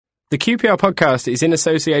The QPR podcast is in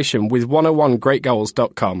association with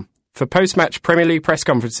 101greatgoals.com. For post-match Premier League press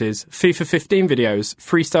conferences, FIFA 15 videos,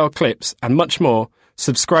 freestyle clips and much more,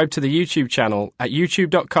 subscribe to the YouTube channel at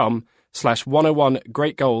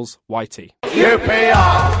youtube.com/101greatgoalsyt.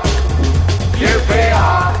 QPR,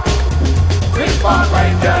 QPR, Christmas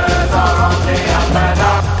Rangers are on the up and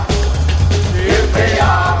up.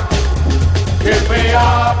 QPR,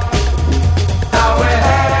 QPR, now we're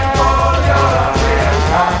heading for European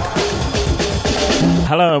Cup.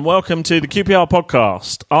 Hello and welcome to the QPR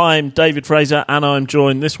podcast. I'm David Fraser and I'm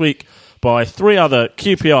joined this week by three other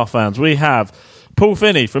QPR fans. We have Paul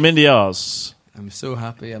Finney from Indiars. I'm so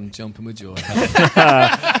happy, I'm jumping with joy.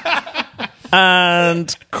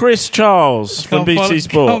 And Chris Charles from BT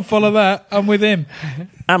Sport. Can't follow that, I'm with him.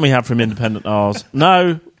 And we have from Independent R's.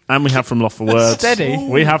 No, and we have from Loft for Words. Steady.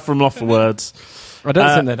 We have from Loft for Words. I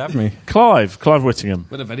don't think they'd have me. Clive Whittingham.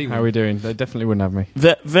 How are we doing? They definitely wouldn't have me.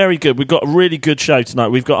 Very good. We've got a really good show tonight.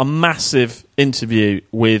 We've got a massive interview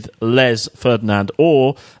with Ferdinand,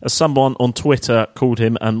 or as someone on Twitter called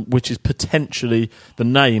him, and which is potentially the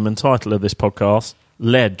name and title of this podcast,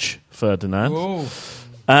 Ledge Ferdinand.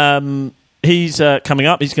 He's coming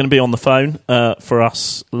up. He's going to be on the phone for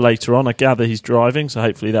us later on. I gather he's driving, so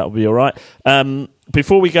hopefully that will be all right.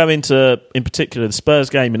 Before we go into, in particular, the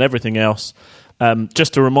Spurs game and everything else,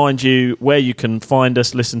 just to remind you where you can find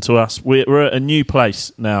us, listen to us. We're at a new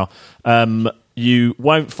place now. You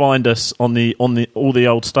won't find us on all the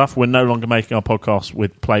old stuff. We're no longer making our podcast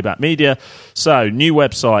with Playback Media. So, new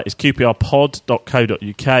website is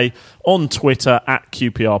qprpod.co.uk, on Twitter at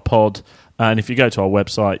qprpod. And if you go to our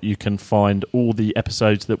website, you can find all the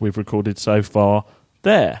episodes that we've recorded so far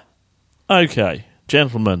there. Okay,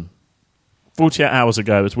 gentlemen, 48 hours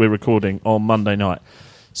ago as we're recording on Monday night,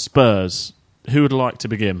 Spurs. Who would like to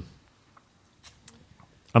begin?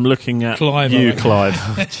 I'm looking at Clive, you, Clive.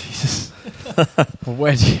 Oh, Jesus.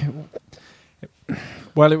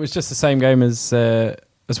 Well, it was just the same game as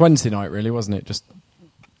Wednesday night, really, wasn't it? Just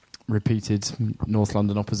repeated North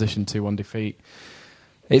London opposition 2-1 defeat.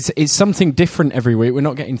 It's something different every week. We're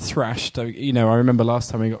not getting thrashed. You know, I remember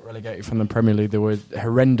last time we got relegated from the Premier League, there were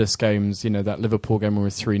horrendous games. You know, that Liverpool game where we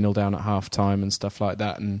were 3-0 down at half-time and stuff like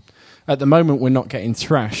that. And at the moment, we're not getting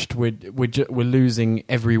thrashed. We're losing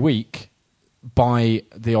every week by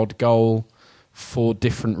the odd goal for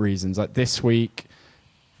different reasons. Like this week,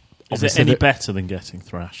 is it any better than getting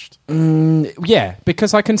thrashed? Yeah,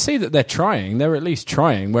 because I can see that they're trying. They're at least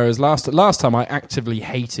trying. Whereas last time I actively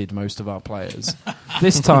hated most of our players.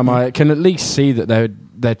 This time I can at least see that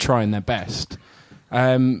they're trying their best.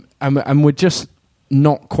 And we're just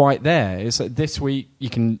not quite there. It's like this week you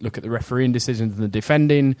can look at the refereeing decisions and the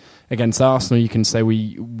defending against Arsenal. You can say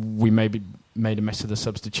we maybe made a mess of the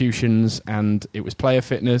substitutions and it was player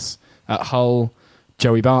fitness. At Hull,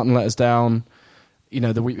 Joey Barton let us down. You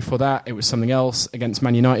know, the week before that, it was something else. Against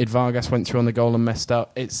Man United, Vargas went through on the goal and messed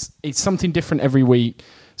up. It's something different every week.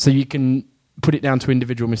 So you can put it down to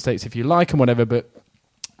individual mistakes if you like and whatever, but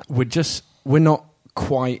we're not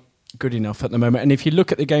quite good enough at the moment. And if you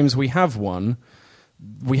look at the games we have won,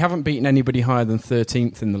 we haven't beaten anybody higher than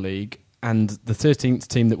 13th in the league. And the 13th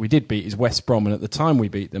team that we did beat is West Brom. And at the time we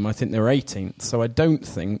beat them, I think they were 18th. So I don't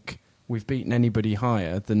think we've beaten anybody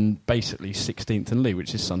higher than basically 16th in the league,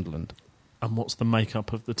 which is Sunderland. And what's the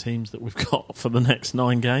makeup of the teams that we've got for the next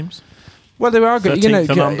 9 games? Well, they are good. 13th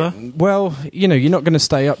and under? Well, you know, you're not going to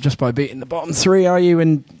stay up just by beating the bottom 3, are you?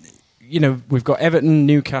 And, you know, we've got Everton,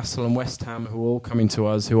 Newcastle and West Ham who are all coming to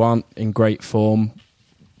us, who aren't in great form.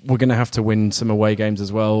 We're going to have to win some away games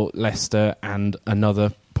as well, Leicester and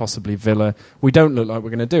another, possibly Villa. We don't look like we're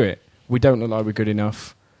going to do it. We don't look like we're good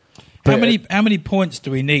enough. How many points do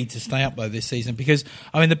we need to stay up, though, this season? Because,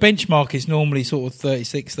 I mean, the benchmark is normally sort of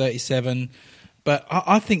 36, 37. But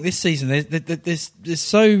I think this season there's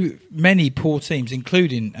so many poor teams,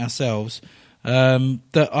 including ourselves,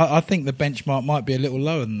 that I think the benchmark might be a little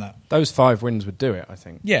lower than that. Those 5 wins would do it, I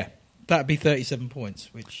think. Yeah, that'd be 37 points,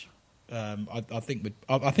 which I think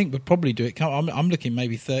would probably do it. I'm looking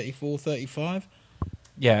maybe 34, 35.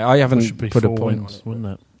 Yeah, I haven't should be put a 4 point wins, on it. wouldn't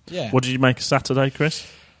it? Yeah. What did you make of Saturday,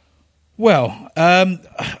 Chris? Well,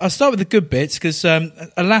 I'll start with the good bits because,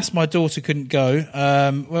 alas, my daughter couldn't go.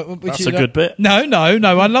 That's a good bit. No.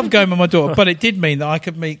 I love going with my daughter, but it did mean that I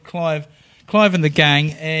could meet Clive and the gang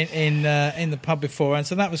in the pub beforehand,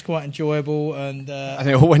 so that was quite enjoyable. And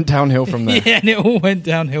it all went downhill from there. Yeah, and it all went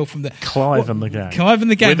downhill from there. Clive and the gang.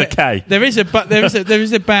 With a K. There is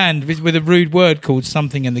a band with a rude word called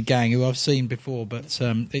Something and the Gang who I've seen before, but it's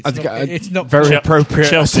not very appropriate.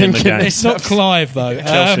 Chelsea and the gang. It's not Clive though.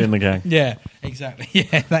 Chelsea and the gang. Yeah, exactly.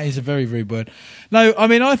 Yeah, that is a very rude word. No, I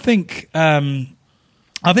mean I think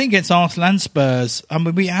I think against Arsenal and Spurs, I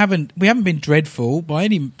mean, we haven't been dreadful by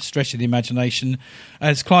any stretch of the imagination.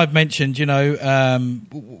 As Clive mentioned,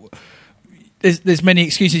 there's many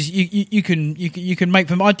excuses you can make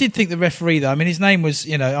for them. I did think the referee, though. I mean, his name was,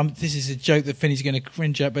 this is a joke that Finney's going to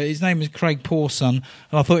cringe at, but his name was Craig Poorson,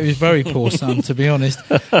 and I thought he was very poor son, to be honest.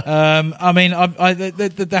 I mean,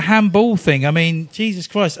 the handball thing. I mean, Jesus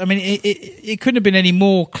Christ. I mean, it couldn't have been any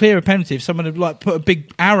more clear a penalty if someone had put a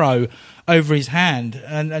big arrow over his hand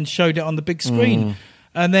and showed it on the big screen.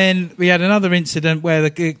 And then we had another incident where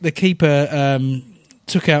the keeper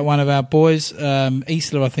took out one of our boys,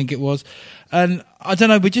 Isla, I think it was. And I don't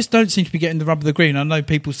know, we just don't seem to be getting the rub of the green. I know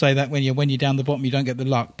people say that when you're down the bottom, you don't get the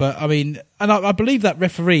luck. But I mean, and I believe that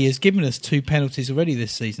referee has given us 2 penalties already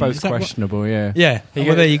this season. Both questionable, yeah. Yeah,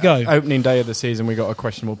 well, there you go. Opening day of the season, we got a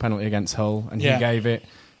questionable penalty against Hull, and he gave it.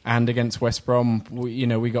 And against West Brom,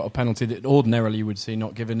 we got a penalty that ordinarily you would see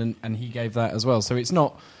not given, and he gave that as well. So it's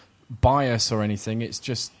not bias or anything. It's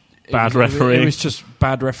just bad referee. It was just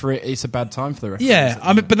bad referee. It's a bad time for the referee. Yeah,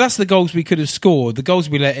 I mean, but that's the goals we could have scored. The goals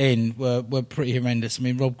we let in were pretty horrendous. I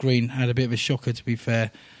mean, Rob Green had a bit of a shocker, to be fair.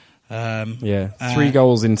 3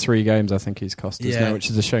 goals in 3 games, I think he's cost us now, which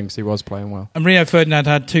is a shame because he was playing well. And Rio Ferdinand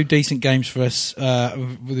had 2 decent games for us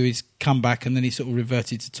with his comeback, and then he sort of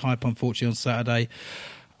reverted to type, unfortunately, on Saturday.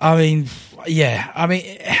 I mean,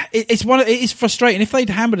 it's frustrating. If they'd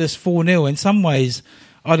hammered us 4-0, in some ways,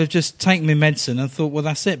 I'd have just taken my medicine and thought, well,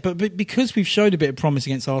 that's it. But because we've showed a bit of promise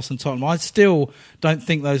against Arsenal and Tottenham, I still don't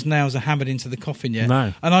think those nails are hammered into the coffin yet.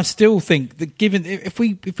 No. And I still think that given if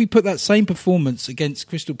we put that same performance against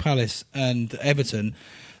Crystal Palace and Everton,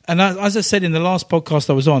 and as I said in the last podcast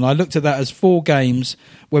I was on, I looked at that as 4 games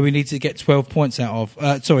where we need to get 12 points out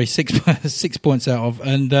of. 6 points out of.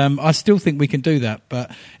 And I still think we can do that.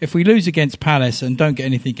 But if we lose against Palace and don't get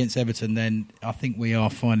anything against Everton, then I think we are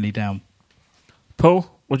finally down.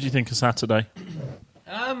 Paul, what do you think of Saturday?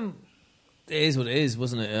 It is what it is,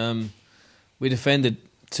 wasn't it? We defended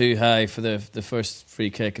too high for the first free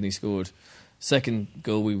kick and he scored. Second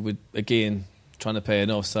goal, we would, again, trying to play an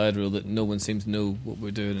offside rule that no one seemed to know what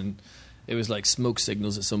we're doing, and it was like smoke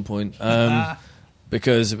signals at some point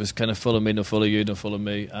because it was kind of follow me, no follow you, no follow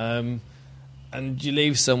me. And you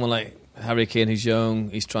leave someone like Harry Kane, who's young,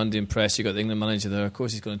 he's trying to impress. You got the England manager there. Of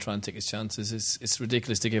course, he's going to try and take his chances. It's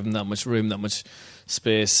ridiculous to give him that much room, that much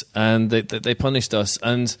space, and they punished us.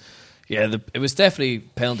 And yeah, it was definitely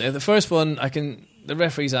penalty. The first one, the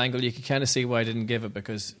referee's angle, you can kind of see why I didn't give it,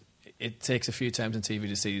 because it takes a few times on TV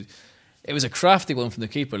to see. It was a crafty one from the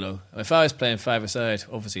keeper, though. If I was playing 5-a-side,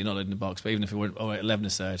 obviously not in the box, but even if we were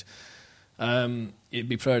 11-a-side, you'd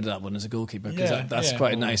be proud of that one as a goalkeeper, because that's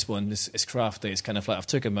quite a nice one. It's crafty. It's kind of flat. I've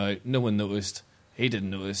took him out. No one noticed. He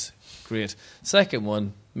didn't notice. Great. Second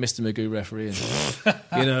one, Mr. Magoo refereeing.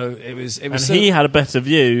 It was. And he had a better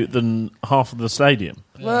view than half of the stadium.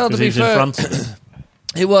 Well, to be he was fair, in front of it.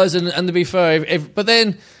 It was, and to be fair, but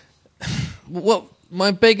then what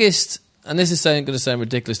my biggest, and this is going to sound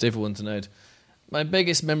ridiculous to everyone tonight, my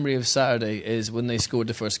biggest memory of Saturday is when they scored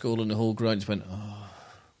the first goal and the whole ground just went, oh,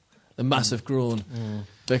 the massive groan,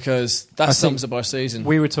 because that sums up our season.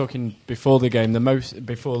 We were talking before the game, the most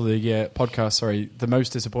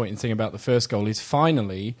disappointing thing about the first goal is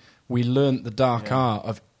finally we learnt the dark art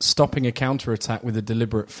of stopping a counter-attack with a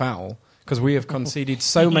deliberate foul, because we have conceded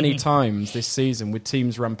so many times this season with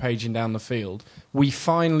teams rampaging down the field. We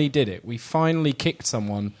finally did it. We finally kicked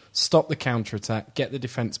someone, stopped the counter-attack, get the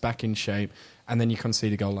defence back in shape, and then you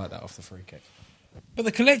concede a goal like that off the free kick. But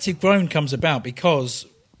the collective groan comes about because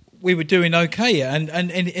we were doing okay, and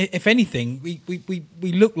if anything, we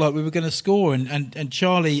looked like we were going to score, and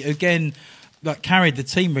Charlie again carried the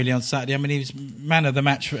team really on Saturday. I mean, he was man of the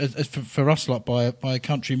match for us by a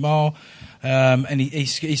country mile, and he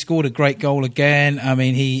scored a great goal again. I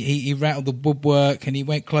mean, he rattled the woodwork and he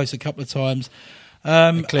went close a couple of times. He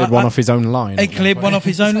cleared one off his own line. He cleared one off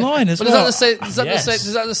his own line as well. Does that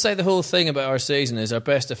just say the whole thing about our season is our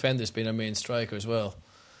best defender's been our main striker as well?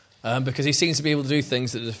 Because he seems to be able to do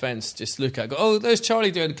things that the defence just look at. Go, oh, there's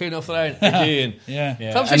Charlie doing clean off the line again. Yeah.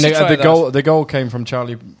 And the goal came from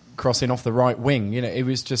Charlie crossing off the right wing. It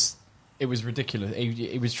was ridiculous.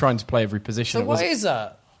 He was trying to play every position. So why is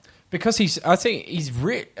that? Because he's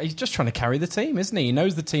just trying to carry the team, isn't he? He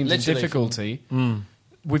knows the team's in difficulty.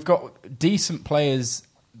 We've got decent players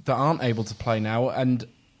that aren't able to play now, and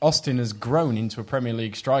Austin has grown into a Premier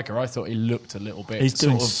League striker. I thought he looked a little bit. He's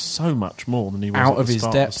doing so much more than he was out at of the his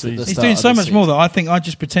start depth. of the season. He's doing so much more that I think I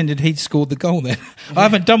just pretended he'd scored the goal then. I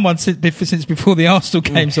haven't done one since before the Arsenal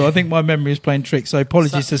game, so I think my memory is playing tricks. So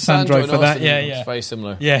apologies to Sandro for that. It's very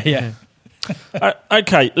similar. Yeah.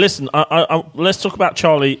 Okay, listen, let's talk about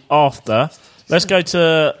Charlie after. Let's go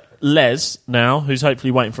to Les now, who's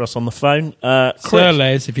hopefully waiting for us on the phone. Chris, Sir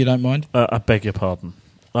Les, if you don't mind. I beg your pardon.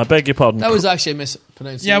 That was actually a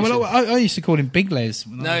mispronunciation. Yeah, well, I used to call him Big Les.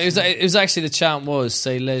 No, it was actually the chant was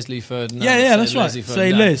say Leslie Ferdinand. Yeah, that's right. Leslie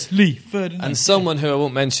Say Leslie Ferdinand. And someone who I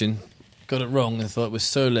won't mention got it wrong and thought it was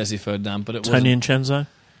Sir Leslie Ferdinand, but it wasn't. Tony Vincenzo?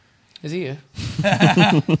 Is he here?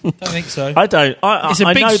 Don't think so. I don't. It's a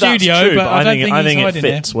big know studio, that's true, but I don't think I think he's it hiding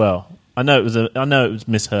fits well. I know it was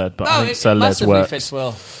misheard, but I think Sir Les massively works. fits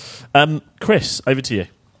well. Chris, over to you.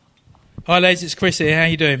 Hi, Les. It's Chris here. How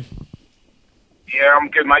you doing? Yeah, I'm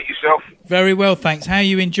good, mate. Yourself? Very well, thanks. How are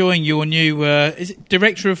you enjoying your new? Is it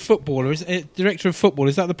Director of Football, or is it Director of Football?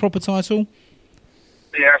 Is that the proper title?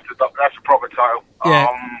 Yeah, that's the proper title. Yeah.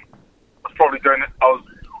 I was probably doing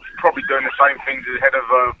the same things as head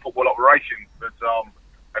of football operations, but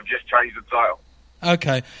I've just changed the title.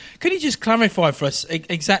 Okay. Can you just clarify for us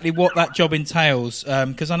exactly what that job entails?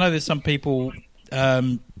 Because I know there's some people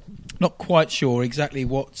not quite sure exactly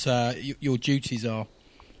what your duties are.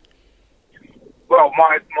 Well,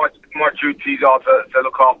 my duties are to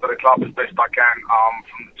look after the club as best I can,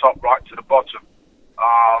 from the top right to the bottom,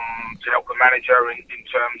 to help the manager in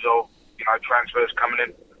terms of transfers coming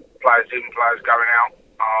in, players in, players going out,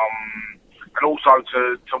 and also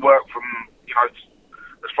to work from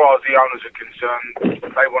as far as the owners are concerned,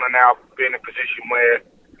 they want to now be in a position where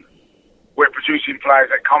we're producing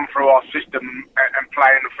players that come through our system and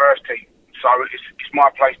play in the first team. So it's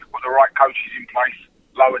my place to put the right coaches in place,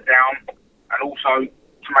 lower down, and also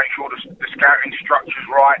to make sure the scouting structure's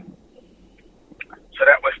right, so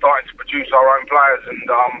that we're starting to produce our own players and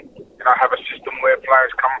have a system where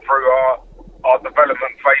players come through our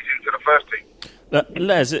development phase into the first team.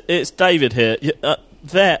 Les, it's David here.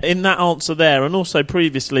 There, in that answer there, and also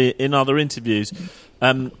previously in other interviews,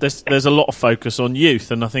 there's a lot of focus on youth,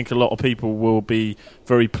 and I think a lot of people will be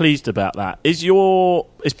very pleased about that. Is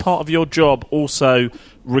part of your job also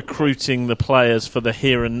recruiting the players for the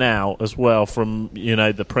here and now as well from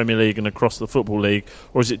the Premier League and across the Football League,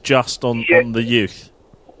 or is it just on the youth?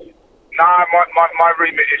 No, my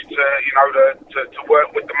remit is to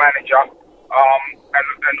work with the manager,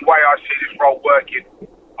 and the way I see this role working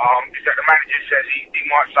is that the manager says he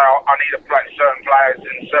might say I need certain players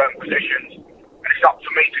in certain positions, and it's up to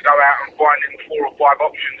me to go out and find him 4 or 5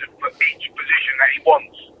 options for each position that he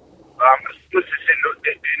wants. As soon as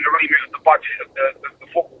it's in the remit of the budget of the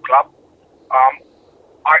football club,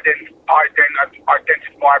 I then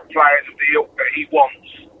identify players of the ilk that he wants,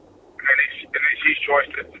 and then it's his choice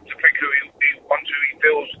to pick who he wants, who he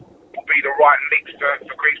feels will be the right mix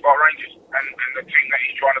for Queen's Park Rangers and the team that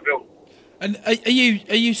he's trying to build. And are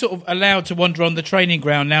you sort of allowed to wander on the training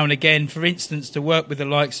ground now and again, for instance, to work with the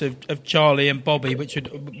likes of Charlie and Bobby, which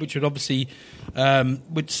would obviously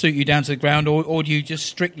would suit you down to the ground, or do you just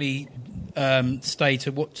strictly stay to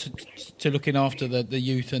looking after the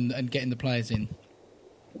youth and getting the players in?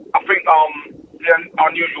 I think the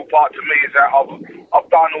unusual part to me is that I've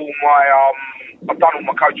done all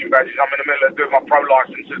my coaching badges. I'm in the middle of doing my pro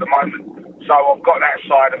license at the moment, so I've got that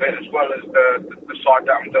side of it as well as the side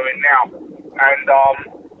that I'm doing now. And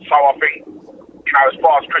so I think as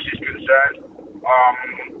far as Chris is concerned,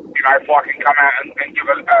 if I can come out and give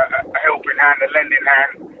a helping hand, a lending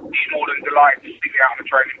hand, he's more than delighted to see me out on the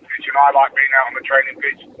training pitch, and I like being out on the training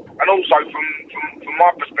pitch. And also from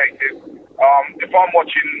my perspective, if I'm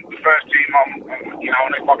watching the first team,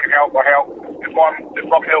 and if I can help, I help. If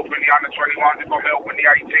I'm helping the under-21s, if I'm helping the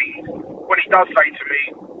 18s, when he does say to me,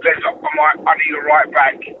 Les, I need a right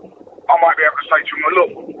back, I might be able to say to him, well,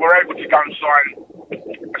 look, we're able to go and sign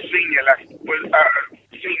a senior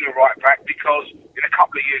senior right back, because in a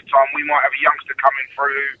couple of years' time we might have a youngster coming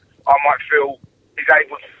through who I might feel is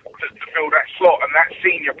able to fill that slot, and that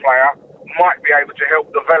senior player might be able to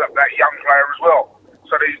help develop that young player as well.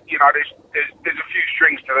 So there's a few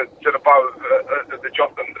strings to the bow of the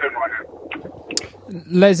job that I'm doing right now.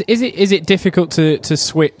 Les, is it difficult to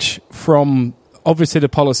switch from obviously the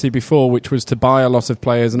policy before, which was to buy a lot of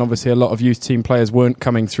players, and obviously a lot of youth team players weren't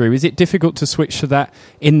coming through? Is it difficult to switch to that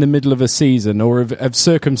in the middle of a season, or have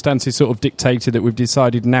circumstances sort of dictated that we've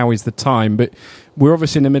decided now is the time? But we're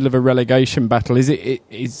obviously in the middle of a relegation battle. Is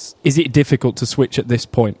it difficult to switch at this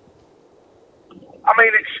point? I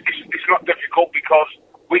mean, it's not difficult because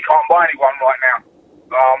we can't buy anyone right now.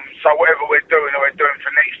 So whatever we're doing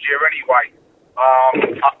for next year anyway.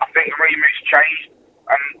 I think the remit's changed,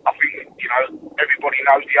 and I think everybody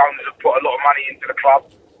knows the owners have put a lot of money into the club,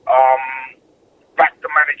 back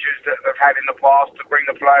the managers that they've had in the past to bring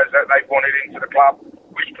the players that they've wanted into the club.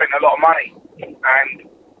 We spent a lot of money, and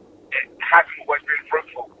it hasn't always been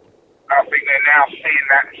fruitful. And I think they're now seeing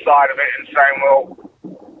that side of it and saying, well,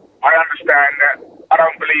 I understand that. I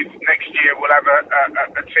don't believe next year we'll have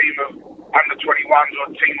a team of under 21s or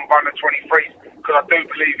a team of under 23s, because I do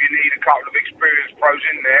believe you need a couple of experienced pros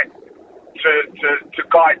in there to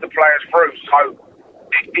guide the players through. So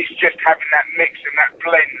it's just having that mix and that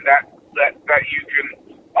blend that you can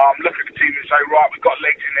look at the team and say, right, we've got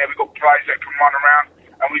legs in there, we've got players that can run around,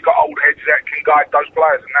 and we've got old heads that can guide those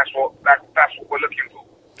players, and that's what we're looking for.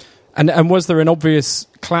 And was there an obvious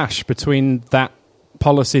clash between that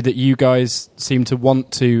policy that you guys seem to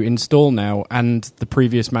want to install now and the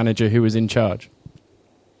previous manager who was in charge?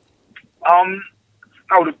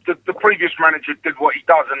 No, the previous manager did what he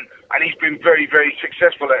does, and he's been very, very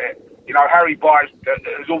successful at it. You know, Harry Byes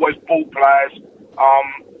has always bought players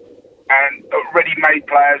and ready-made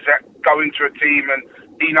players that go into a team, and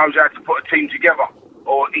he knows how to put a team together,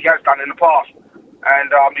 or he has done in the past,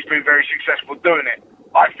 and he's been very successful doing it.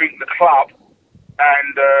 I think the club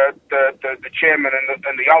and the chairman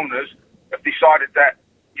and the owners have decided that,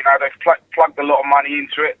 you know, they've plugged a lot of money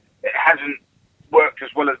into it. It hasn't worked as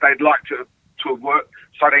well as they'd like to have worked,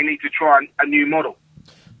 so they need to try a new model.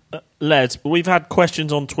 Les, we've had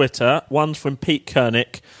questions on Twitter. One's from Pete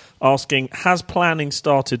Koenig asking, has planning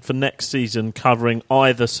started for next season covering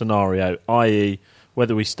either scenario, i.e.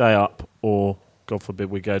 whether we stay up or, God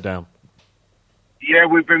forbid, we go down? Yeah,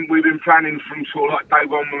 we've been planning from sort of like day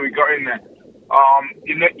one when we got in there.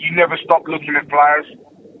 You never stop looking at players,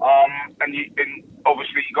 and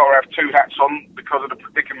obviously you got to have two hats on because of the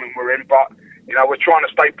predicament we're in. But you know, we're trying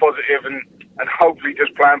to stay positive and hopefully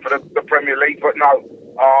just plan for the Premier League. But no,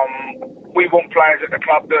 we want players at the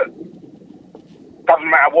club that doesn't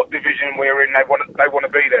matter what division we're in, they want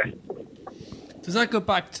to be there. Does that go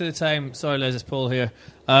back to the time? Sorry, Les, it's Paul here.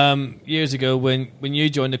 Years ago, when you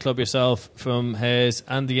joined the club yourself from Hayes,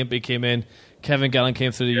 Andy Impey came in, Kevin Gallen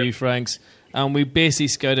came through the youth ranks, and we basically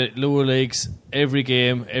scouted lower leagues every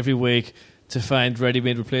game, every week to find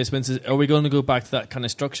ready-made replacements. Are we going to go back to that kind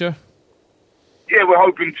of structure? Yeah, we're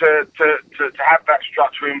hoping to have that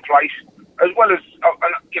structure in place, as well as,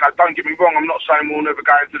 you know, don't get me wrong, I'm not saying we'll never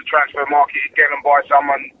go into the transfer market again and buy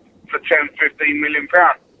someone for 10, 15 million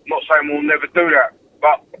pounds. I'm not saying we'll never do that.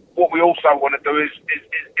 But what we also want to do is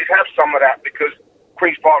have some of that, because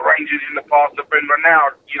Queen's Park Rangers in the past have been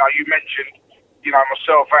renowned. You know, you mentioned, you know,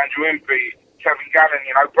 myself, Andrew Impey, Kevin Gallen,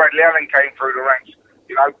 you know, Bradley Allen came through the ranks,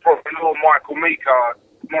 you know, Brian Law, Michael Meeker,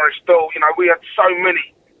 Maurice Stoll, you know, we had so many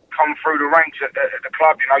come through the ranks at the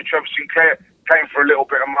club. You know, Trevor Sinclair came for a little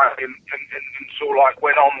bit of money and sort of like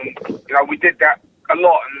went on, and, you know, we did that a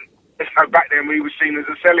lot, and you know, back then we were seen as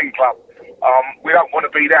a selling club. We don't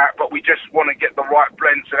want to be that, but we just want to get the right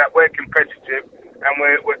blend so that we're competitive and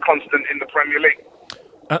we're constant in the Premier League.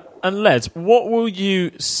 And Les, what will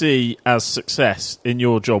you see as success in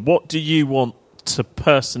your job? What do you want to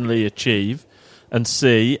personally achieve and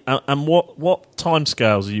see, and what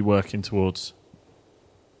timescales are you working towards?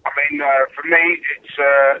 I mean, for me, it's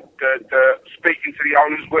the speaking to the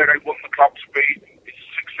owners where they want the club to be. It's a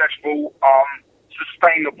successful,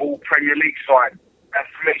 sustainable Premier League side. And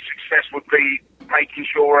for me, success would be making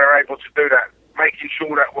sure we're able to do that, making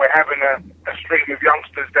sure that we're having a stream of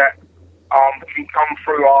youngsters that can come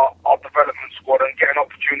through our development squad and get an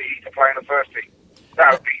opportunity to play in the first team.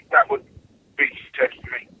 That would be success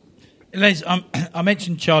for me. Les, I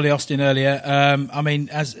mentioned Charlie Austin earlier. I mean,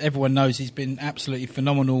 as everyone knows, he's been absolutely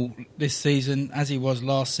phenomenal this season, as he was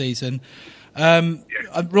last season.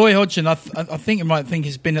 Roy Hodgson, I think you might think,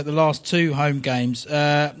 has been at the last two home games.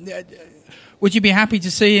 Would you be happy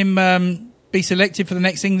to see him be selected for the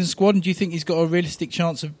next England squad? And do you think he's got a realistic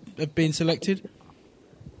chance of being selected?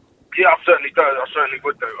 Yeah, I certainly do. I certainly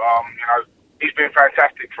would do. You know, he's been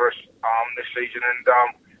fantastic for us this season,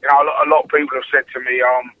 and you know, a lot of people have said to me,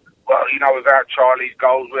 well, you know, without Charlie's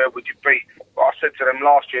goals, where would you be? But I said to them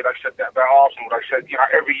last year, they said that about Arsenal. They said, you know,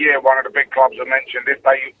 every year one of the big clubs are mentioned. If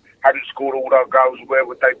they hadn't scored all those goals, where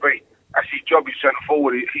would they be? That's his job. He's centre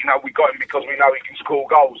forward. You know, we got him because we know he can score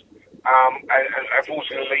goals. And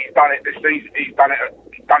unfortunately, he's done it this season. He's done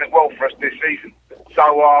it well for us this season. So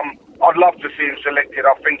I'd love to see him selected.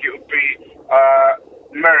 I think it would be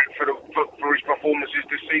merit for his performances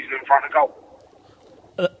this season in front of goal.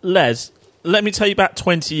 Les, let me tell you about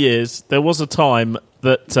 20 years. There was a time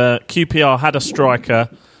that QPR had a striker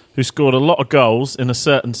who scored a lot of goals in a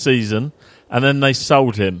certain season, and then they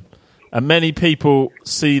sold him. And many people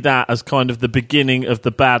see that as kind of the beginning of the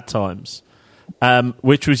bad times.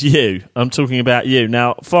 Which was you. I'm talking about you.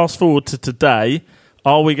 Now, fast forward to today,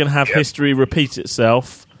 are we going to have history repeat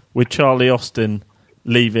itself with Charlie Austin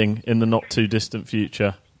leaving in the not-too-distant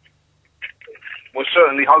future? We're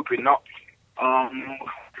certainly hoping not.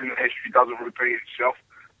 Hoping that history doesn't repeat itself.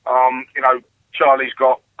 You know, Charlie's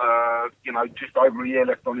got, just over a year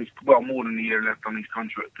left on his, well, more than a year left on his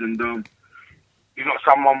contract, and he's not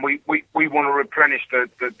someone we want to replenish the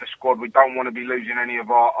squad. We don't want to be losing any of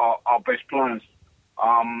our best players.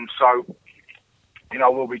 So,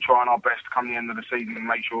 we'll be trying our best to come the end of the season and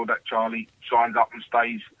make sure that Charlie signs up and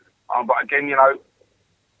stays. But again,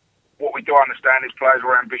 what we do understand is players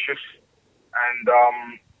are ambitious, and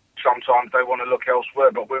sometimes they want to look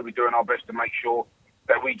elsewhere, but we'll be doing our best to make sure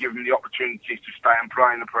that we give him the opportunities to stay and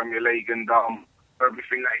play in the Premier League and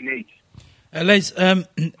everything that he needs. Les,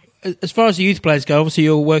 as far as the youth players go, obviously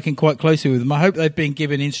you're working quite closely with them. I hope they've been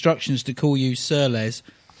given instructions to call you Sir Les.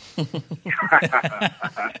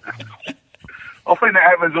 I think that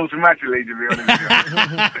happens automatically, to be honest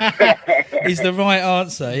with you. Is the right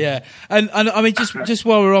answer, yeah. And I mean, just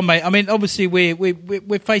while we're on, mate, I mean, obviously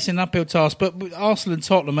we're facing an uphill task, but Arsenal and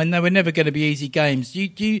Tottenham, and they were never going to be easy games.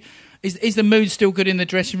 Is the mood still good in the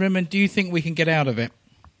dressing room, and do you think we can get out of it?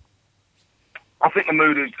 I think the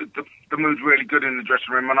mood's really good in the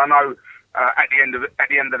dressing room, and I know at the end of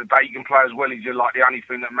the day you can play as well as you like. The only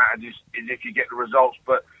thing that matters is if you get the results.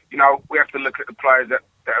 But we have to look at the players that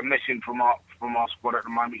are missing from our squad at the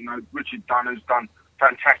moment. Richard Dunn has done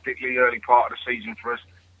fantastically early part of the season for us.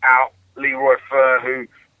 Out Leroy Fer, who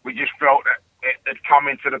we just felt that it had come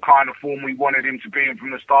into the kind of form we wanted him to be in from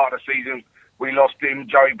the start of the season. We lost him.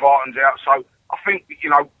 Joey Barton's out, so I think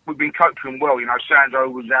we've been coping well. Sandro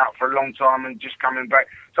was out for a long time and just coming back,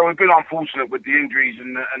 so we've been unfortunate with the injuries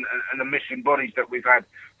and the missing bodies that we've had.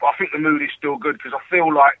 But I think the mood is still good because I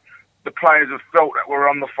feel like the players have felt that we're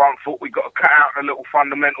on the front foot. We've got to cut out the little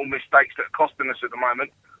fundamental mistakes that are costing us at the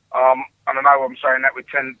moment. And I know I'm saying that with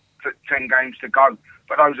 10 games to go,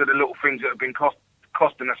 but those are the little things that have been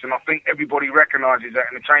costing us. And I think everybody recognises that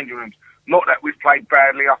in the changing rooms. Not that we've played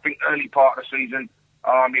badly. I think early part of the season,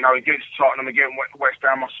 against Tottenham, against West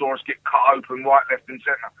Ham, I saw us get cut open right, left and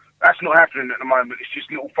centre. That's not happening at the moment. It's just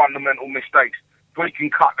little fundamental mistakes. If we can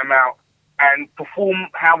cut them out and perform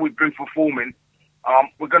how we've been performing,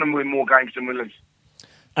 we're going to win more games than we lose.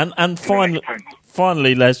 And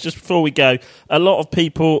finally, Les, just before we go, a lot of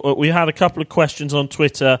people, we had a couple of questions on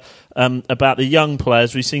Twitter about the young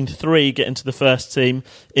players. We've seen 3 get into the first team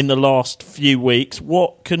in the last few weeks.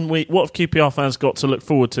 What have QPR fans got to look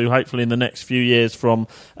forward to, hopefully, in the next few years from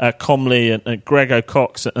Comley and Grego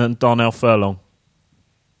Cox and Darnell Furlong?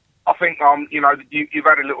 I think, you've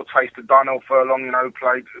had a little taste of Darnell Furlong,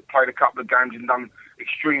 played a couple of games and done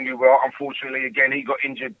extremely well. Unfortunately, again, he got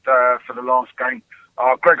injured for the last game.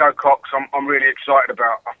 Grego Cox, I'm really excited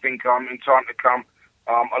about. I think in time to come,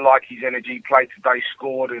 I like his energy. Played today,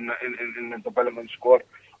 scored in the development squad,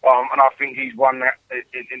 and I think he's one that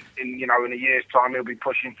in a year's time he'll be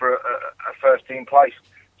pushing for a first team place.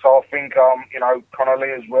 So I think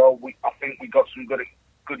Connolly as well. I think we got some good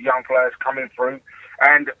young players coming through,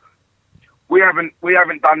 and we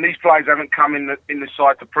haven't done. These players haven't come in the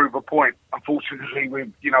side to prove a point. Unfortunately,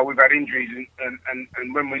 we've had injuries,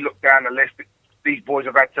 and when we look down the list, these boys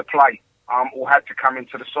have had to play or had to come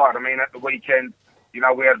into the side. I mean, at the weekend,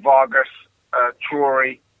 we had Vargas,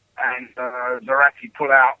 Traore, and Zarate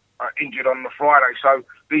pull out injured on the Friday. So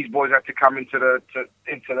these boys had to come into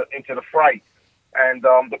the fray. And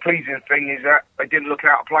the pleasing thing is that they didn't look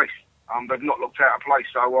out of place. They've not looked out of place.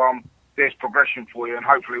 So there's progression for you, and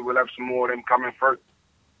hopefully we'll have some more of them coming through.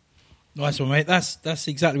 Nice one, mate. That's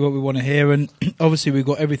exactly what we want to hear, and obviously we've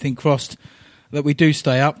got everything crossed that we do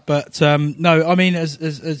stay up. But no, I mean,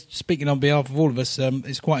 as speaking on behalf of all of us,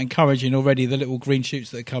 it's quite encouraging already, the little green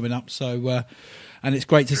shoots that are coming up. So, and it's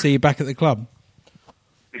great to see you back at the club.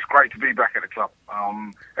 It's great to be back at the club.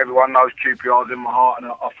 Everyone knows QPR's in my heart,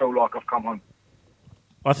 and I feel like I've come home.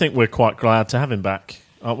 I think we're quite glad to have him back,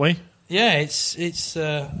 aren't we? Yeah, it's.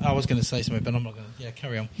 I was going to say something, but I'm not going to. Yeah,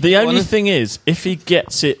 carry on. The only thing is, if he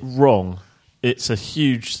gets it wrong, it's a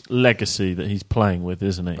huge legacy that he's playing with,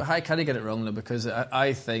 isn't it? But how can he get it wrong, though? Because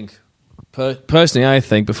I think, personally, I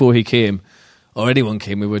think before he came, or anyone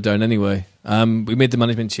came, we were down anyway. We made the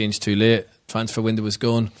management change too late. Transfer window was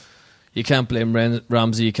gone. You can't blame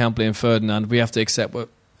Ramsey. You can't blame Ferdinand. We have to accept what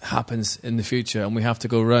happens in the future, and we have to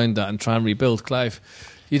go around that and try and rebuild. Clive,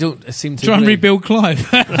 you don't seem to... Try and rebuild Clive.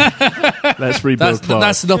 Let's rebuild Clive.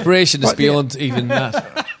 That's an operation that's beyond even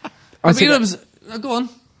that. Go on.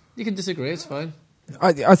 You can disagree, it's fine.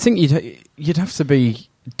 I think you'd have to be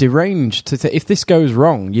deranged to if this goes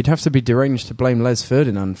wrong. You'd have to be deranged to blame Les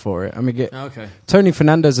Ferdinand for it. I mean, okay. Tony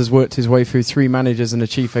Fernandes has worked his way through 3 managers and a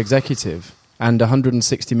chief executive and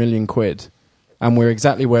 160 million quid, and we're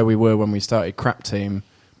exactly where we were when we started. Crap team,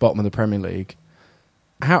 bottom of the Premier League.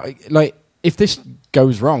 How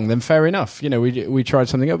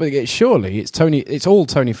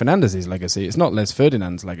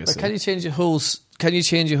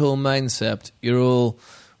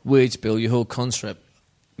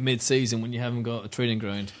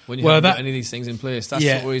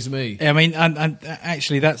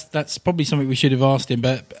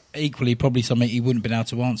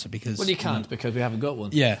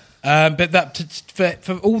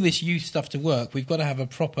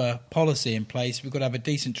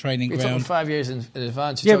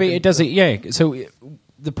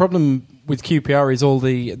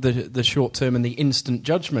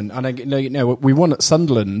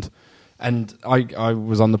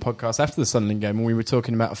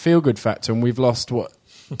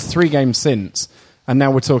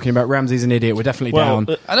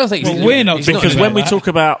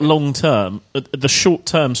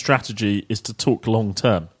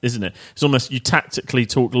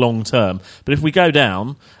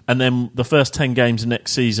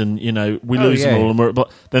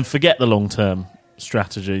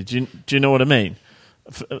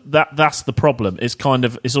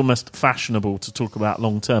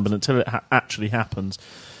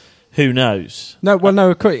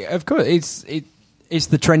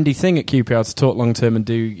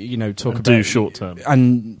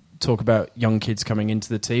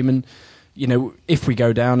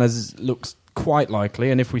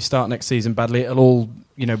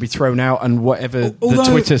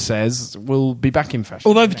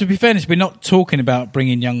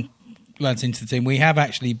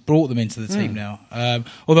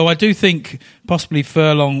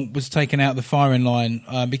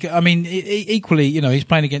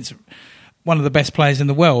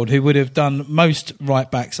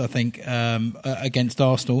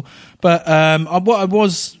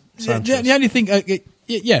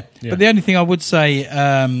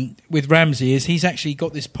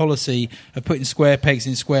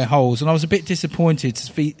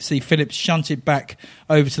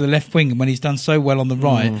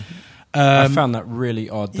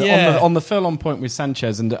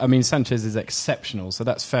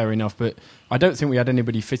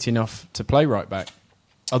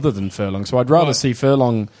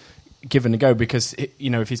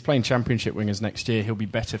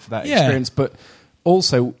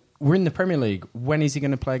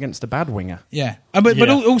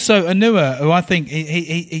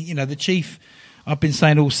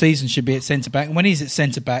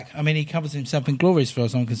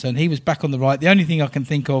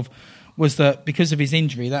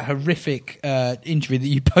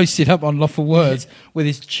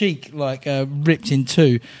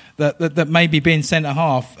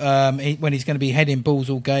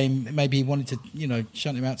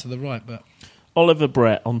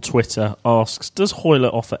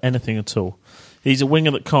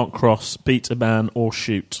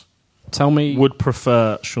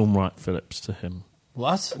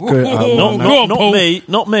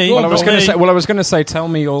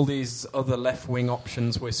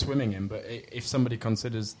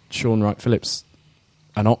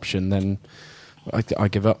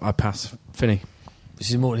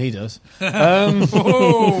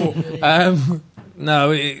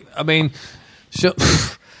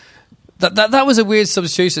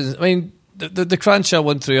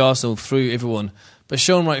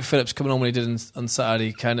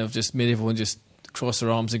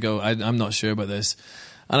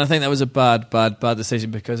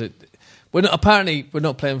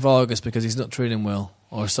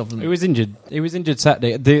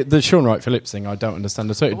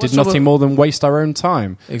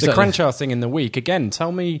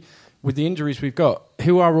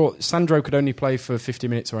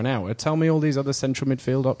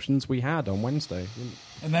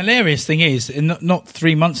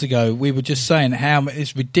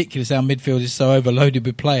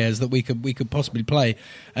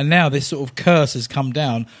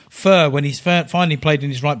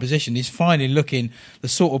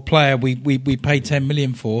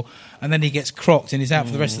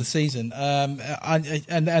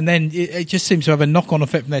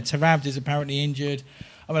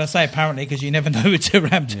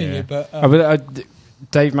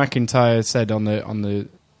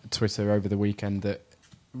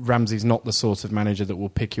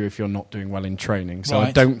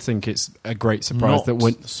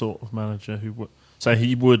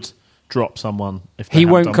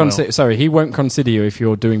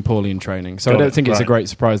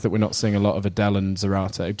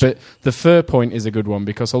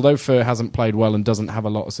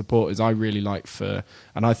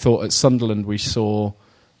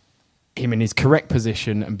him in his correct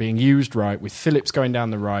position and being used right, with Phillips going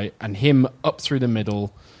down the right and him up through the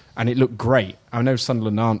middle, and it looked great. I know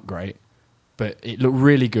Sunderland aren't great, but it looked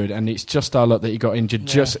really good, and it's just our luck that he got injured. Yeah.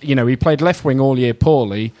 Just he played left wing all year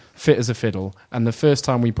poorly, fit as a fiddle, and the first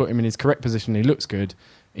time we put him in his correct position, he looks good.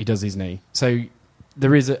 He does his knee, so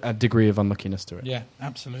there is a degree of unluckiness to it. Yeah,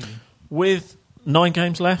 absolutely. With 9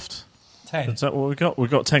 games left, 10. is that what we got? We've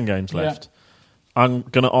got 10 games left. I'm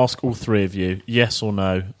going to ask all three of you, yes or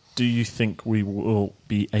no. Do you think we will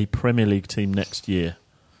be a Premier League team next year?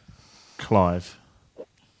 Clive?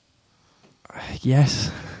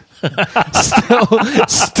 Yes.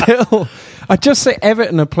 Still. I just say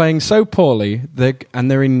Everton are playing so poorly,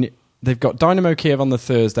 they've got Dynamo Kiev on the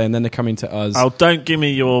Thursday, and then they're coming to us. Oh, don't give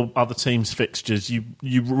me your other team's fixtures. You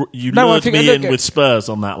No, I lured think- me look, in with Spurs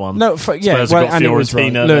on that one. No, Spurs well, have got and it was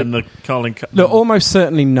right. Fiorentina, Look, then the Carling Cup. Look, almost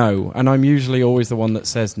certainly no, and I'm usually always the one that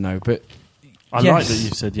says no, but I yes. like that you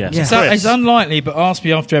said yes. Yeah. So Chris? it's unlikely, but ask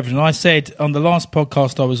me after Everton. I said on the last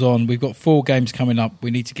podcast I was on, we've got 4 games coming up. We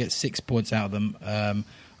need to get 6 points out of them.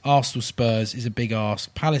 Arsenal Spurs is a big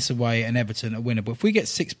ask. Palace away and Everton are winnable. If we get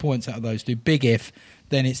 6 points out of those two, big if,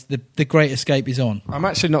 then it's the great escape is on. I'm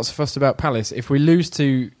actually not so fussed about Palace. If we lose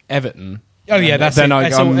to Everton, Oh yeah, that's then it.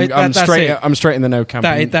 I'm That's straight. it. I'm straight in the no camp.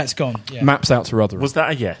 That's gone. Yeah. Maps out to Rotherham. Was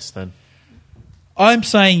that a yes then? I'm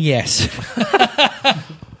saying yes.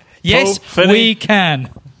 Yes, Paul, Finney? we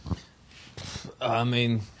can. I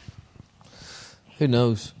mean, who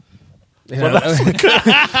knows? Well, that's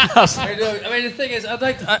I mean, the thing is,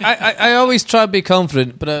 I always try to be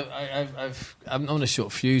confident, but I'm on a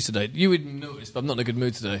short fuse today. You would notice, but I'm not in a good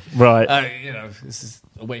mood today. right. This is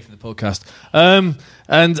away from the podcast.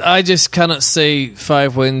 And I just cannot see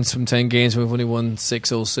 5 wins from 10 games when we've only won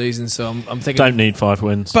 6 all season. So I'm thinking, Don't need 5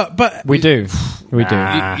 wins. But we do. We do.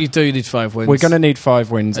 you do need 5 wins. We're going to need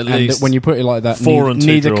 5 wins, At and least. when you put it like that, 4 and 2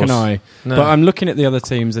 neither draws. can I. No. But I'm looking at the other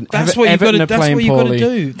teams, and That's what you've Everton gotta- are that's playing what you've gotta poorly.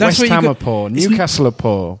 do. That's West what you've Ham got- are poor. it's Newcastle are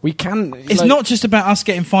poor. We can. it's not just about us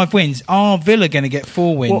getting 5 wins. Are Villa going to get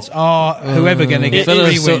 4 wins? Are whoever going to get Villa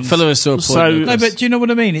 3 is so, wins? Villa is so So- pointless. No, but do you know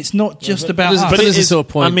what I mean? It's not just about Villa's- us. But Villa's it a is, sore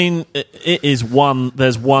point. I mean, it is one.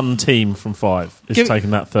 There's one team from 5 is Give- taking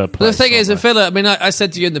that third But place. the thing is, aren't at Villa, I mean, I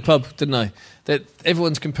said to you in the pub, didn't I, that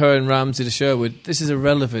everyone's comparing Ramsey to Sherwood. This is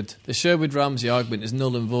irrelevant. The Sherwood-Ramsey argument is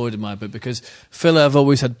null and void in my book because Villa have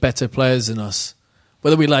always had better players than us.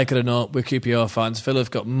 Whether we like it or not, we're QPR fans. Villa have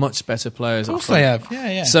got much better players. Of course they have.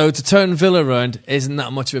 Yeah. So to turn Villa around isn't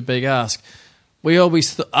that much of a big ask. I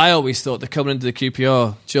always thought that coming into the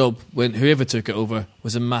QPR job, when whoever took it over,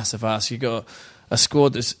 was a massive ask. You got a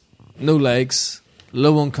squad that's no legs,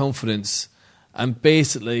 low on confidence, and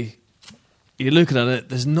basically you're looking at it.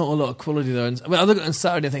 There's not a lot of quality there. I mean, I look at it on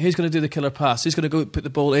Saturday. I think who's going to do the killer pass? Who's going to go put the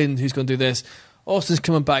ball in? Who's going to do this? Austin's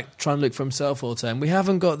coming back trying to look for himself all the time. We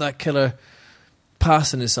haven't got that killer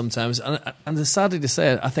passing us sometimes, and sadly to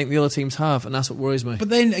say it, I think the other teams have, and that's what worries me. But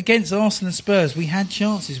then against Arsenal and Spurs, we had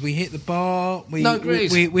chances. We hit the bar. No,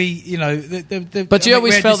 agreed. We you know. But you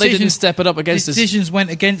always we had felt they didn't decisions- step it up against us. Decisions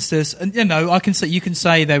went against us, and you know, you can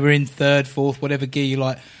say they were in 3rd, 4th, whatever gear you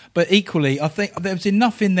like. But equally, I think there was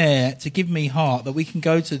enough in there to give me heart that we can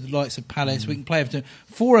go to the likes of Palace. We can play Everton.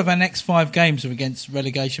 4 of our next 5 games are against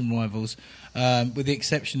relegation rivals, with the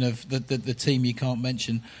exception of the team you can't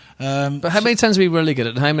mention. But how many times have we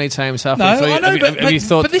relegated, and how many times halfway No, through I know, have you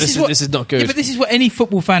thought but this is not good? Yeah, but this is what any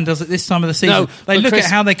football fan does at this time of the season. No, they but look Chris-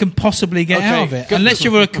 at how they can possibly get Okay, out of it. go- Unless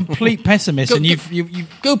you're a complete pessimist Go- and go-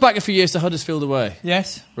 you've Go back a few years to Huddersfield away,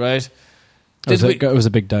 yes. right? It was a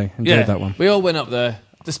big day. Enjoyed that one. We all went up there.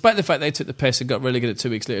 Despite the fact they took the piss and got relegated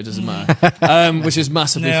 2 weeks later, doesn't matter. Which is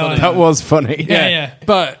massively Yeah, funny. I know. That was funny. Yeah.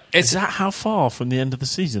 But Is it's that how far from the end of the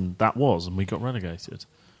season that was, and we got relegated?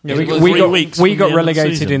 Yeah, It was we 3 got, weeks we from got the end of the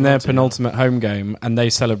relegated season, in their wasn't it? penultimate home game, and they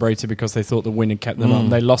celebrated because they thought the win had kept them up.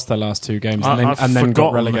 They lost their last 2 games, and I've then got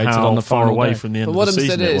forgotten relegated how on the far final away day. from the end but of what the I'm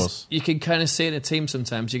season saying it is, was. you can kind of see in a team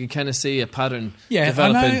sometimes. You can kind of see a pattern Yeah,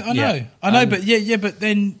 developing. I know. And But but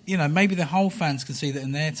then maybe the whole fans can see that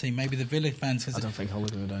in their team. Maybe the Villa fans can. I don't think Hull are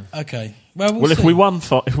going down. Okay, well, Well, if see. we won,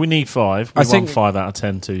 if we need 5, we I won think 5 out of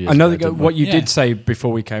 10 2 years I know ago, didn't we? what you Yeah. did say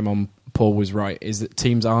before we came on, Paul, was right, is that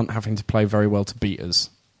teams aren't having to play very well to beat us.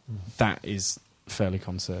 That is fairly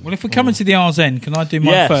concerning. Well, if we're coming to the R's end, can I do mine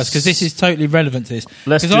Yes. first? Because this is totally relevant to this.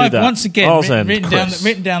 Let's Because do I've that. once again R's end,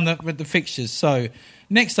 written down Chris. the fixtures. So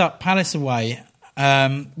next up, Palace away.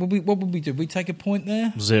 What would we do? We take a point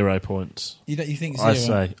there? 0 points. You think 0? I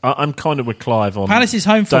say. I'm kind of with Clive on. Palace's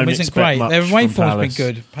home form don't isn't expect great. much Their away from form's Palace.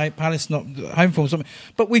 been good. Palace not home form's not,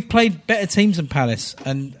 but we've played better teams than Palace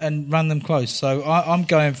and run them close. So I'm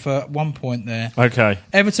going for 1 point there. Okay.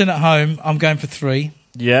 Everton at home, I'm going for 3.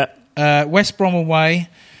 Yeah. West Brom away.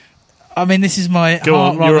 I mean, this is my Go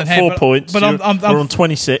heart on, rather you're than at head, 4 points. But We're on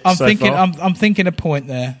 26 I'm so thinking. far. I'm thinking a point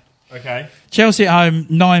there. Okay. Chelsea at home,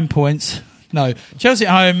 9 points. No, Chelsea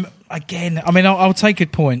at home again. I mean, I'll take a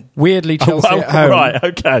point. Weirdly, Chelsea well, at home. right,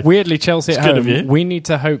 okay. Weirdly, Chelsea It's at good of you. home. We need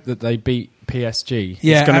to hope that they beat PSG.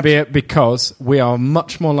 Yeah, it's going to be it because we are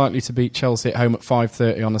much more likely to beat Chelsea at home at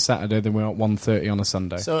 5:30 on a Saturday than we are at 1:30 on a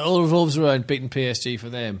Sunday. So it all revolves around beating PSG for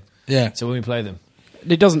them. Yeah. So when we play them.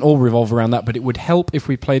 It doesn't all revolve around that, but it would help if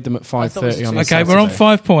we played them at 5:30 on a Okay, Saturday. we're on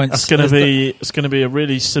 5 points. It's going to be a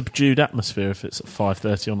really subdued atmosphere if it's at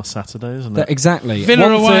 5:30 on a Saturday, isn't it? Exactly. Villa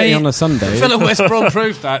 1:30 away. on a Sunday. Villa West Brom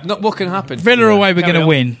proved that. Not what can happen. Villa away, we're Carry going to on.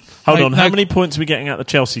 win. Hold No- on, no- how many points are we getting at the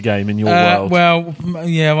Chelsea game in your world? Well,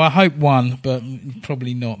 I hope 1, but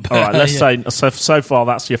probably not. All right, let's Yeah. say so far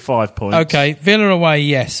that's your 5 points. Okay, Villa away,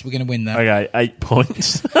 yes, we're going to win that. Okay, 8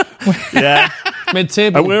 points. Yeah.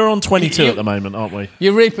 Mid-table. We're on 22 at the moment, aren't we?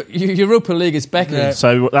 Europa League is beckoning. Yeah.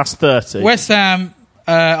 So that's 30. West Ham,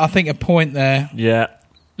 I think a point there. Yeah.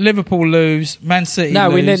 Liverpool lose. Man City No,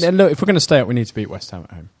 we lose. need. Look, if we're going to stay up, we need to beat West Ham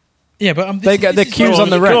at home. Yeah, but They get their queues on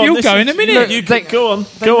the Go rack. on, You'll this go is- in a minute. Look, you go on.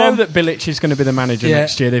 They Go know on. that Bilic is going to be the manager Yeah.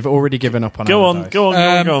 next year. They've already given up on Go on. Allardyce. Go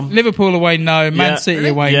on. Go on. Liverpool away, no. Man Yeah. City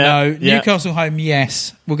away, Yeah. no. Yeah. Newcastle home,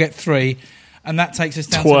 yes. We'll get 3. And that takes us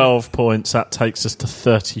down 12 points. That takes us to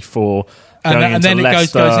 34. And Going then into it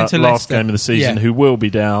goes Leicester, into last Leicester. game of the season, Yeah. who will be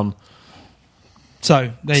down. So,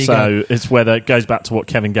 there you go. So it's whether it goes back to what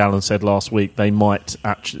Kevin Gallen said last week. They might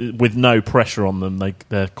actually, with no pressure on them,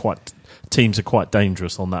 teams are quite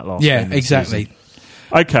dangerous on that last. Yeah, game of the exactly. season.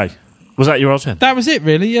 Okay, was that your option? That was it,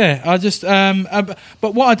 really. Yeah, I just. But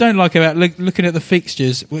what I don't like about looking at the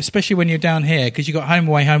fixtures, especially when you're down here, because you got home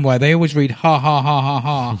away. They always read ha ha ha ha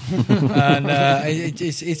ha, and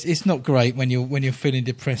it's not great when you're feeling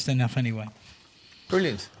depressed enough anyway.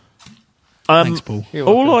 Brilliant. Thanks, Paul.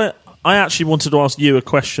 I actually wanted to ask you a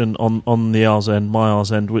question on the R's End, my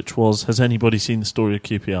R's End, which was: has anybody seen the story of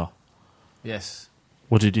QPR? Yes.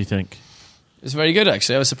 What did you think? It's very good,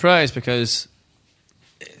 actually. I was surprised because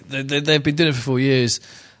they've been doing it for 4 years,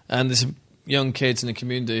 and there's some young kids in the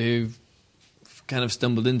community who kind of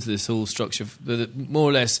stumbled into this whole structure, more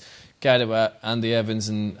or less guided by Andy Evans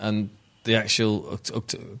and the actual,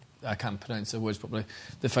 I can't pronounce the words properly,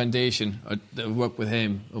 the foundation that worked with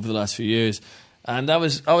him over the last few years. And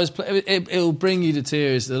it'll bring you to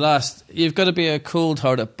tears. You've got to be a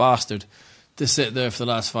cold-hearted bastard to sit there for the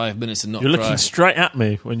last 5 minutes and not You're cry. looking straight at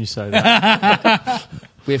me when you say that.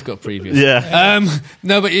 We've got previous. Yeah.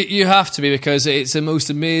 No, but you have to be, because it's the most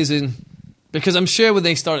amazing. Because I'm sure when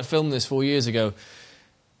they started filming this 4 years ago,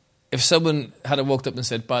 if someone had walked up and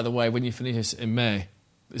said, "By the way, when you finish this in May,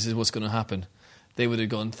 this is what's going to happen," they would have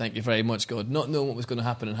gone, "Thank you very much, God." Not knowing what was going to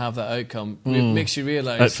happen and have that outcome makes you It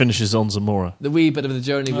realise finishes on Zamora. the wee bit of the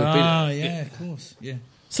journey we've been. Yeah, of course. Yeah.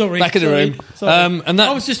 Sorry. Back in the room. Sorry. And that,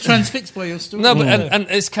 I was just transfixed by your story. No, but and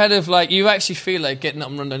it's kind of like you actually feel like getting up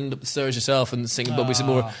and running up the stairs yourself and singing Bobby some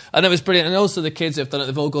more. And it was brilliant. And also the kids have done it.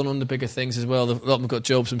 They've all gone on to bigger things as well. A lot of them got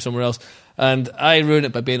jobs from somewhere else. And I ruined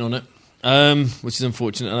it by being on it, which is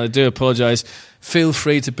unfortunate. And I do apologise. Feel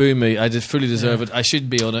free to boo me. I did fully deserve it. I should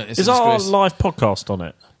be on it. It's Is a our disgrace. live podcast on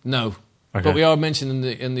it? No. Okay. But we are mentioned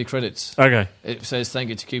in the credits. Okay. It says thank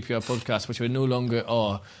you to QPR podcast, which we no longer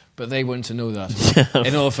are, but they weren't to know that.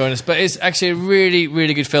 In all fairness, but it's actually a really,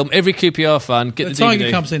 really good film. Every QPR fan get the the Tiger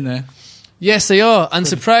DVD. Cub's in there. Yes, they are, and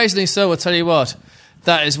surprisingly so. I'll tell you what,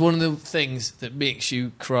 that is one of the things that makes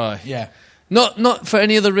you cry. Yeah. Not for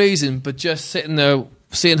any other reason, but just sitting there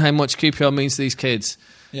seeing how much QPR means to these kids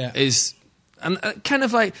Yeah. is. And kind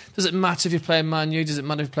of like, does it matter if you're playing Man U? Does it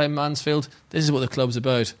matter if you're playing Mansfield? This is what the club's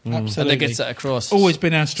about. Absolutely. And it gets that across. Always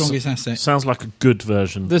been our strongest asset. Sounds like a good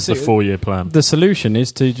version of the This- 4-year plan. The solution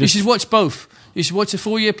is to You just should watch both. You should watch a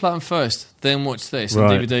 4-year plan first, then watch this on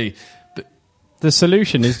Right. DVD. But the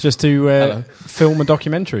solution is just to Hello. film a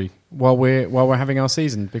documentary while we're having our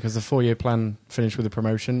season, because the 4-year plan finished with a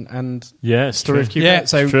promotion and Yeah, it's story true. of QPR. Yeah,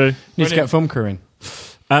 so true. need to Brilliant. get film crew in.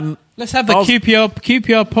 Let's have the I'll-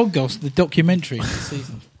 QPR podcast, the documentary this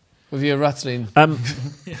season. with your rattling.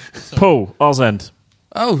 Paul, R's End.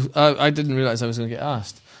 Oh, I didn't realise I was going to get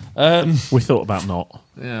asked. We thought about not.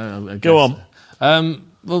 Yeah, I Go guess. on.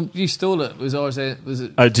 Well, you stole it. Was ours? Was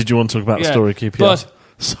it? Oh, did you want to talk about the Yeah, story of QPR? but-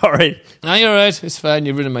 Sorry. No, you're right. It's fine.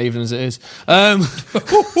 You're ruining my evening as it is.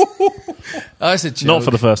 That's a joke. Not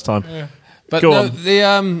for the first time. But Go no, on.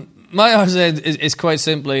 the my answer is quite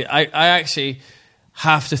simply. I actually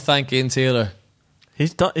have to thank Ian Taylor.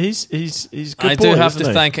 He's good. I boy, do have isn't to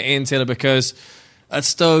he? thank Ian Taylor, because at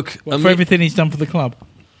Stoke, For everything he's done for the club.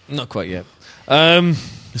 not quite yet.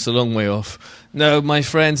 It's a long way off. No, my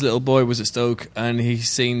friend's little boy was at Stoke, and he's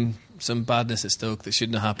seen some badness at Stoke that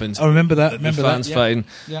shouldn't have happened. I remember that. The fans fighting.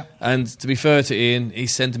 Yeah. And to be fair to Ian, he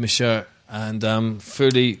sent him a shirt, and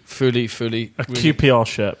fully a really QPR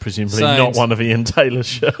shirt, presumably signed. not one of Ian Taylor's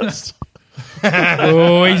shirts.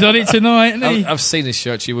 Oh, he's on it tonight, isn't he? I've seen his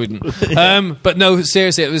shirt. You wouldn't. But no,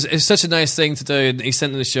 seriously, it was such a nice thing to do. And he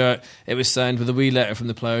sent him the shirt. It was signed with a wee letter from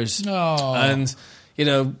the players. Oh. And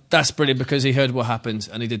that's brilliant because he heard what happened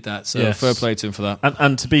and he did that. So Yes. fair play to him for that.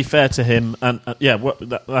 And to be fair to him,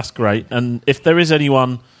 that's great. And if there is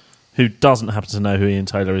anyone who doesn't happen to know who Ian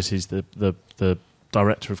Taylor is, he's the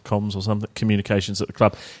director of comms or something, communications at the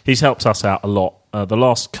club. He's helped us out a lot. The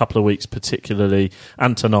last couple of weeks particularly,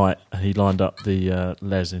 and tonight he lined up the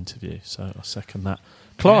Les interview, so I second that.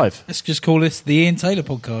 Clive? Yeah. Let's just call this the Ian Taylor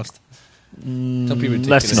podcast. Don't be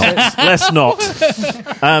ridiculous. Let's not.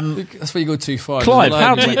 That's where you go too far. Clive, There's a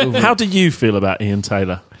line how do you feel about Ian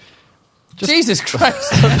Taylor? Jesus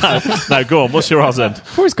Christ. No, go on, what's your odds end?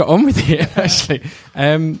 I've always got on with it, actually.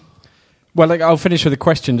 I'll finish with a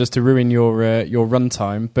question just to ruin your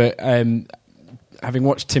runtime. But having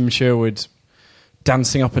watched Tim Sherwood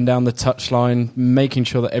dancing up and down the touchline, making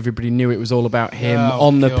sure that everybody knew it was all about him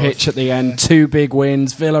on the pitch at the end, 2 big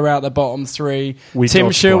wins, Villa out the bottom 3.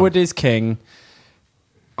 Tim Sherwood is king.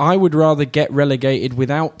 I would rather get relegated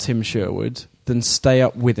without Tim Sherwood than stay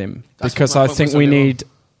up with him. Because I think we need...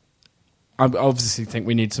 I obviously think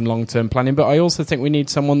we need some long-term planning, but I also think we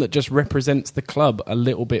need someone that just represents the club a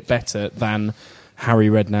little bit better than Harry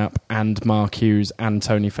Redknapp and Mark Hughes and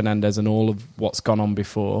Tony Fernandez and all of what's gone on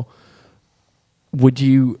before. Would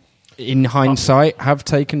you, in hindsight, have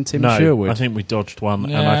taken Tim Sherwood? I think we dodged one,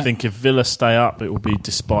 Yeah. and I think if Villa stay up, it will be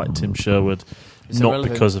despite Tim Sherwood, not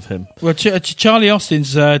irrelevant. because of him. Well, Charlie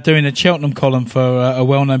Austin's doing a Cheltenham column for a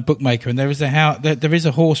well-known bookmaker, and there is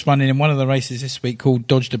a horse running in one of the races this week called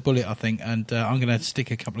Dodged a Bullet, I think, and I'm going to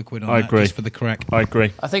stick a couple of quid on I that agree. just for the crack. I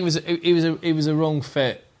agree. I think it was a wrong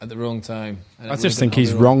fit at the wrong time. I just think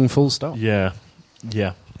he's wrong, full stop. Yeah.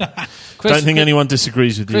 Don't think anyone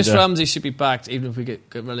disagrees with Chris you there. Ramsey should be backed, even if we get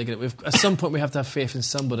relegated. At some point, we have to have faith in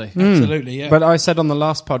somebody. Absolutely, yeah. But I said on the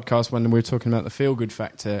last podcast when we were talking about the feel-good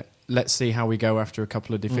factor, let's see how we go after a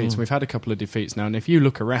couple of defeats. We've had a couple of defeats now, and if you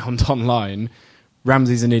look around online,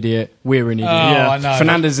 Ramsey's an idiot, we're an idiot, I know.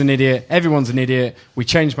 Fernandez an idiot, everyone's an idiot, we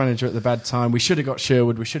changed manager at the bad time, we should have got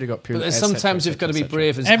Sherwood, we should have got Pure. But sometimes you've got to be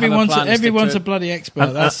brave and Everyone's have a plan and stick to a it. bloody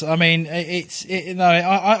expert. I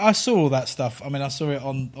saw all that stuff. I mean, I saw it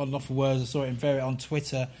on Off of Words. I saw it on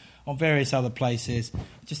Twitter, on various other places.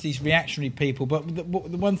 Just these reactionary people. But the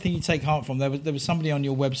one thing you take heart from, there was somebody on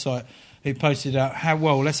your website who posted out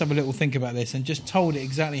let's have a little think about this, and just told it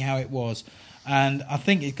exactly how it was. And I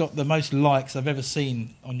think it got the most likes I've ever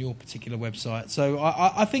seen on your particular website. So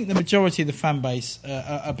I think the majority of the fan base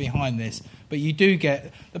are behind this. But you do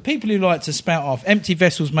get the people who like to spout off, empty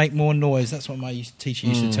vessels make more noise. That's what my teacher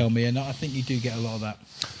used to tell me. And I think you do get a lot of that.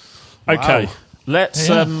 Okay, let's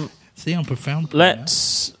See, I'm profound.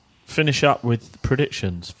 let's finish up with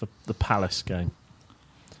predictions for the Palace game.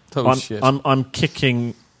 Shit.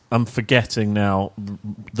 I'm forgetting now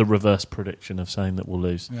the reverse prediction of saying that we'll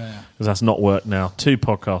lose. Yeah. Because that's not worked now. 2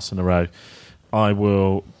 podcasts in a row. I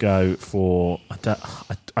will go for... I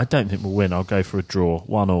don't think we'll win. I'll go for a draw.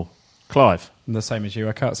 1-1. Clive? I'm the same as you.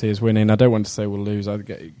 I can't see us winning. I don't want to say we'll lose,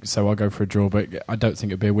 so I'll go for a draw, but I don't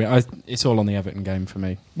think it'll be a win. It's all on the Everton game for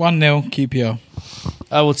me. 1-0 QPR.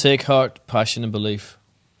 I will take heart, passion and belief,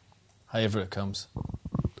 however it comes.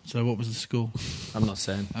 So what was the score? I'm not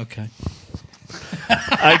saying. Okay.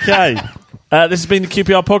 Okay. This has been the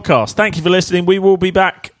QPR podcast. Thank you for listening. We will be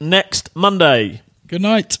back next Monday. Good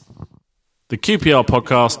night. The QPR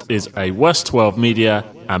podcast is a West 12 Media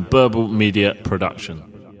and Burble Media production.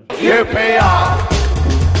 QPR.